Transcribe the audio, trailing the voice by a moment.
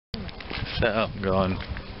So I'm going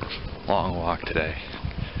long walk today.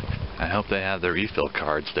 I hope they have the refill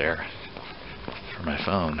cards there for my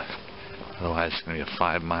phone. Otherwise it's going to be a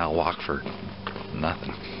 5-mile walk for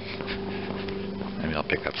nothing. Maybe I'll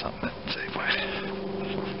pick up something at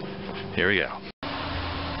Safeway. Here we go.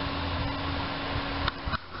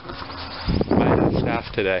 My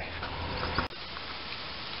staff today.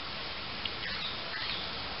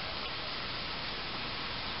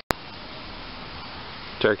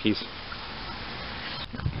 Turkeys.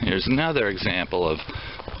 Here's another example of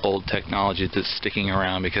old technology that's sticking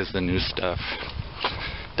around because the new stuff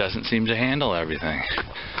doesn't seem to handle everything.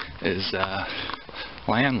 Is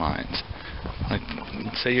landlines. Like,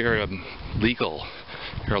 say you're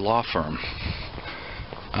you're a law firm.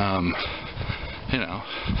 You know,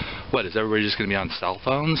 what, is everybody just going to be on cell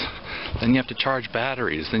phones? Then you have to charge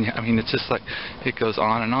batteries. Then I mean, it's just like, it goes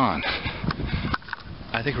on and on.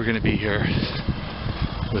 I think we're going to be here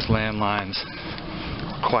with landlines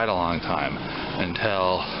quite a long time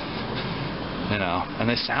until, you know, and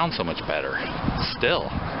they sound so much better still,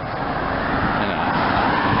 you know,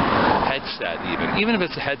 headset even if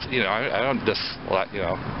it's a headset, you know, I don't just, you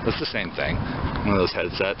know, it's the same thing, one of those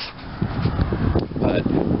headsets, but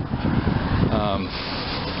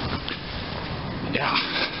yeah,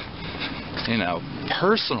 you know,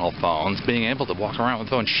 personal phones, being able to walk around with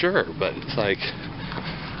phones, sure, but it's like,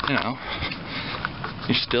 you know,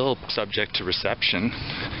 you're still subject to reception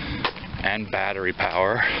and battery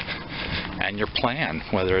power and your plan,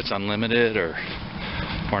 whether it's unlimited or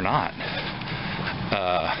not.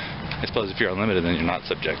 I suppose if you're unlimited, then you're not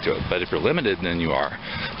subject to it, but if you're limited, then you are.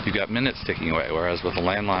 You've got minutes ticking away, whereas with a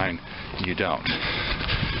landline, you don't.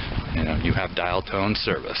 You know, you have dial tone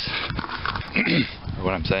service.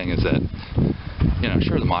 What I'm saying is that, you know,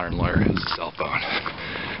 sure, the modern lawyer has a cell phone.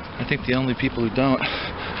 I think the only people who don't,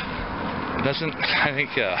 I think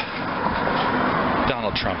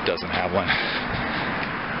Donald Trump doesn't have one,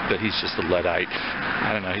 but he's just a Luddite.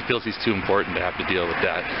 I don't know, he feels he's too important to have to deal with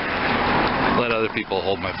that. Let other people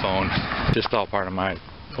hold my phone. Just all part of my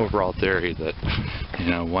overall theory that, you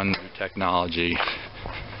know, one new technology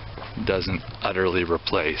doesn't utterly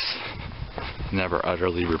replace, never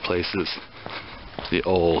utterly replaces the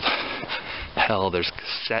old. Hell, there's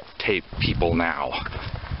cassette tape people now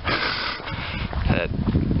that,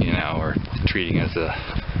 you know, are treating as a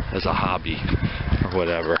hobby or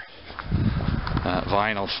whatever.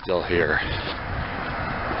 Vinyl's still here.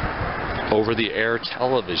 Over-the-air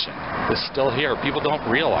television is still here. People don't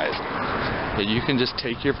realize it. That you can just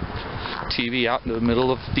take your TV out into the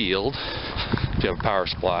middle of the field, if you have a power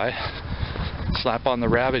supply, slap on the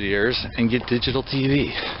rabbit ears, and get digital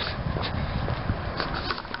TV.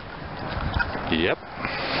 Yep.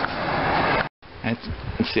 And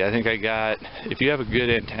see, I think I got, if you have a good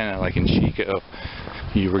antenna, like in Chico,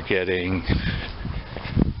 you were getting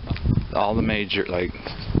all the major, like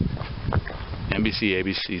NBC,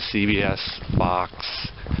 ABC, CBS, Fox,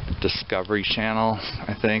 Discovery Channel,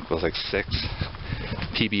 I think, was like 6,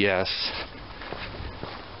 PBS,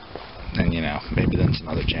 and, you know, maybe then some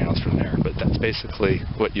other channels from there, but that's basically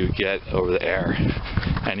what you get over the air.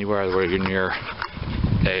 Anywhere where you're near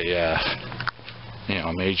a, you know,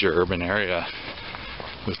 a major urban area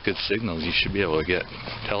with good signals, you should be able to get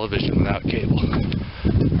television without cable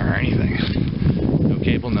or anything. No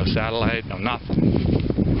cable, no satellite, no nothing.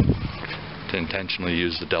 To intentionally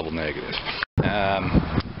use the double negative.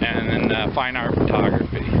 And then fine art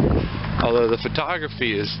photography. Although the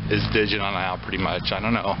photography is digital now pretty much. I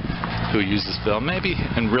don't know who uses film. Maybe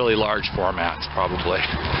in really large formats, probably.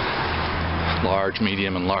 Large,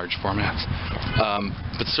 medium, and large formats.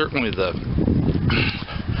 But certainly the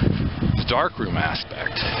darkroom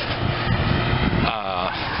aspect.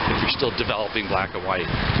 If you're still developing black and white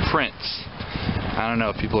prints. I don't know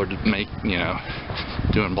if people are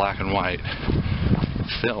doing black and white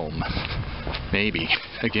film. Maybe.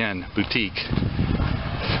 Again, boutique.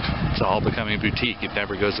 It's all becoming boutique. It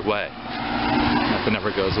never goes away. Nothing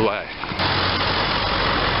ever goes away.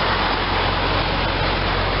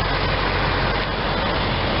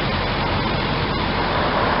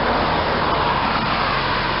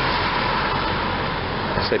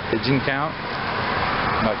 Say pigeon count?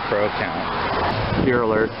 Not crow count. Ear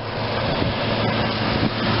alert.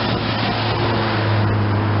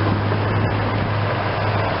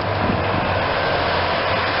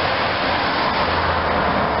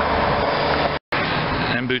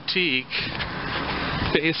 And boutique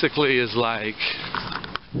basically is like,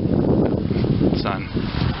 son,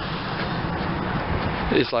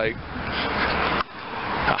 it's like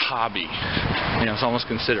a hobby. You know, it's almost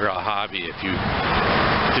considered a hobby if you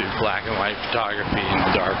do black and white photography in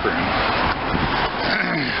the darkroom.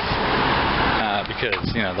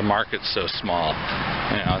 because, you know, the market's so small.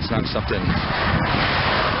 You know, it's not something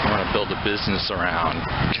you want to build a business around.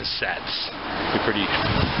 Cassettes. It'd be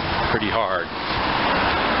pretty hard,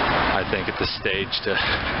 I think, at this stage to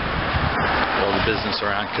build a business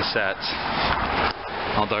around cassettes.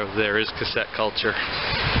 Although there is cassette culture.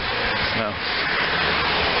 So,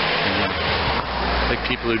 like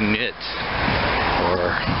people who knit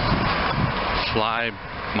or fly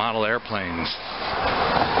model airplanes.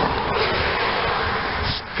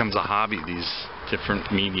 It becomes a hobby, these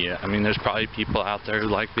different media. I mean, there's probably people out there who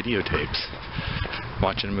like videotapes.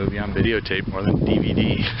 Watching a movie on videotape more than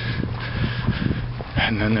DVD.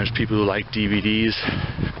 And then there's people who like DVDs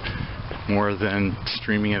more than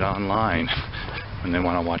streaming it online when they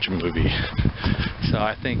want to watch a movie. So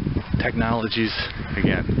I think technologies,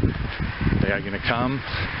 again, they are going to come.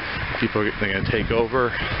 People are going to take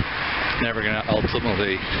over. Never going to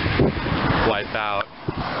ultimately wipe out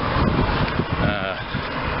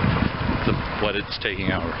what it's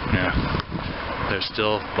taking over. Yeah. There's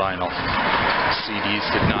still vinyl. CDs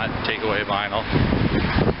did not take away vinyl.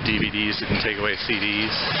 DVDs didn't take away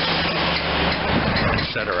CDs,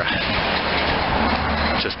 etc.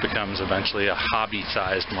 It just becomes eventually a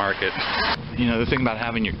hobby-sized market. You know, the thing about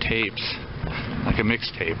having your tapes, like a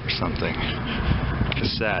mixtape or something,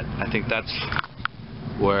 cassette, I think that's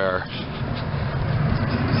where,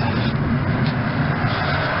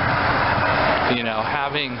 you know,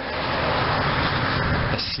 having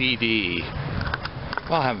a CD,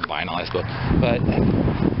 well, having vinyl, I suppose,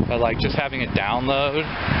 but like just having a download,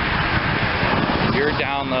 your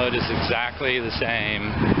download is exactly the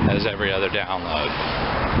same as every other download.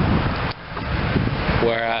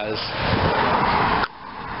 Whereas,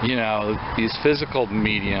 you know, these physical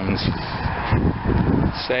mediums,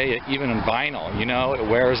 say even in vinyl, you know, it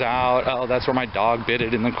wears out. Oh, that's where my dog bit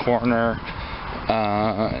it in the corner.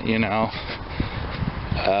 You know,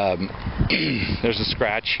 there's a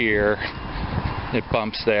scratch here. It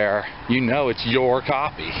bumps there. You know it's your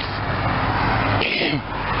copy.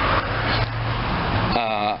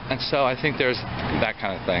 And so I think there's that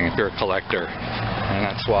kind of thing if you're a collector. And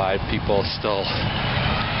that's why people still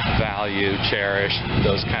value, cherish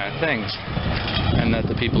those kind of things. And that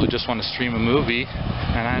the people who just want to stream a movie,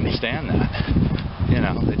 and I understand that, you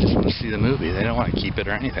know, they just want to see the movie. They don't want to keep it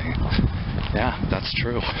or anything. Yeah, that's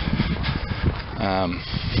true.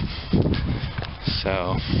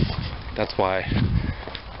 So that's why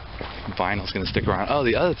vinyl's going to stick around. Oh,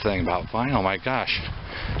 the other thing about vinyl, my gosh,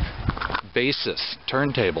 basis,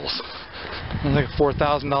 turntables. There's like a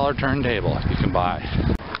 $4,000 turntable you can buy.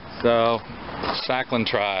 So, Sacklin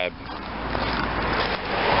Tribe.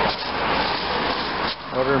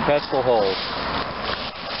 Order in pestle holes.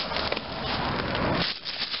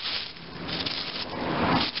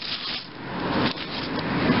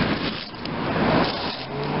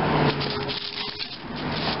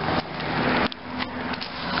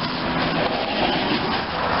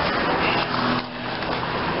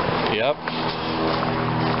 Yep.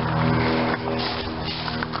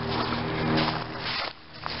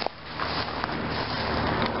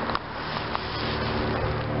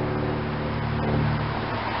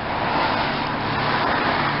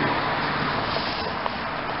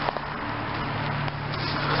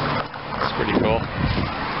 It's pretty cool.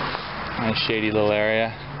 Nice shady little area.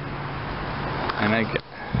 And I'm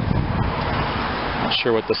not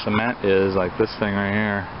sure what the cement is, like this thing right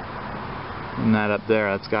here. And that up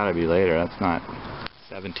there, that's got to be later. That's not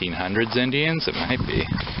 1700s Indians. It might be.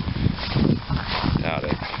 Doubt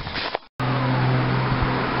it.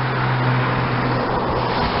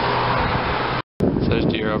 So there's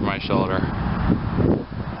deer over my shoulder.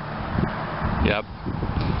 Yep.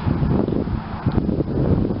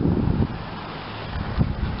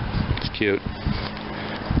 It's cute.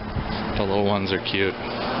 The little ones are cute.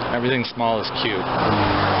 Everything small is cute.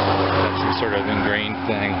 That's some sort of ingrained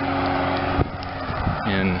thing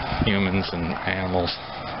in humans and animals.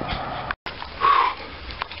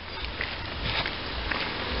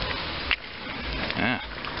 Yeah,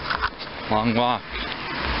 long walk.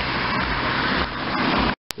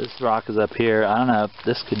 This rock is up here. I don't know if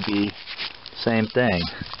this could be the same thing.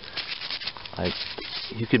 Like,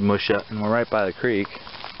 you could mush up, and we're right by the creek.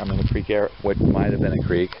 I mean, the creek area, what might have been a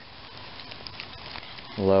creek.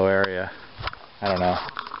 A low area. I don't know.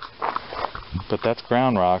 But that's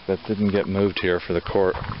ground rock that didn't get moved here for the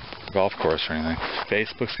golf course or anything.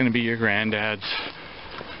 Facebook's going to be your granddad's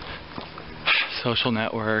social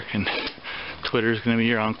network, and Twitter's going to be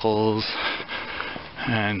your uncle's,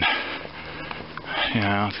 and you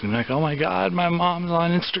know, it's going to be like, oh my god, my mom's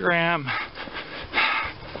on Instagram.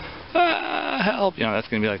 Help! You know, that's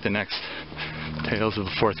going to be like the next Tales of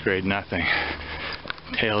the Fourth Grade Nothing.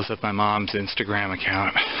 tales of my mom's Instagram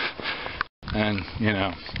account. And, you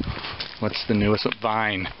know, what's the newest one?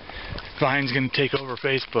 Vine. Vine's gonna take over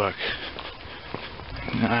Facebook.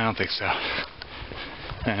 I don't think so.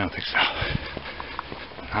 I don't think so.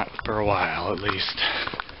 Not for a while, at least.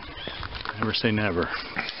 Never say never.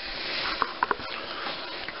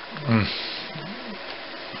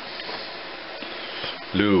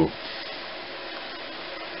 Lou.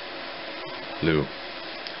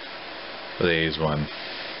 The A's won.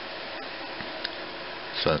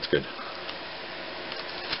 So that's good.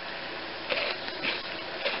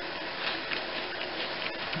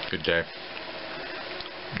 Good day.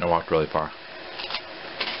 I walked really far.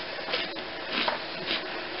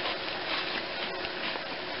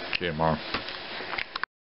 See you tomorrow.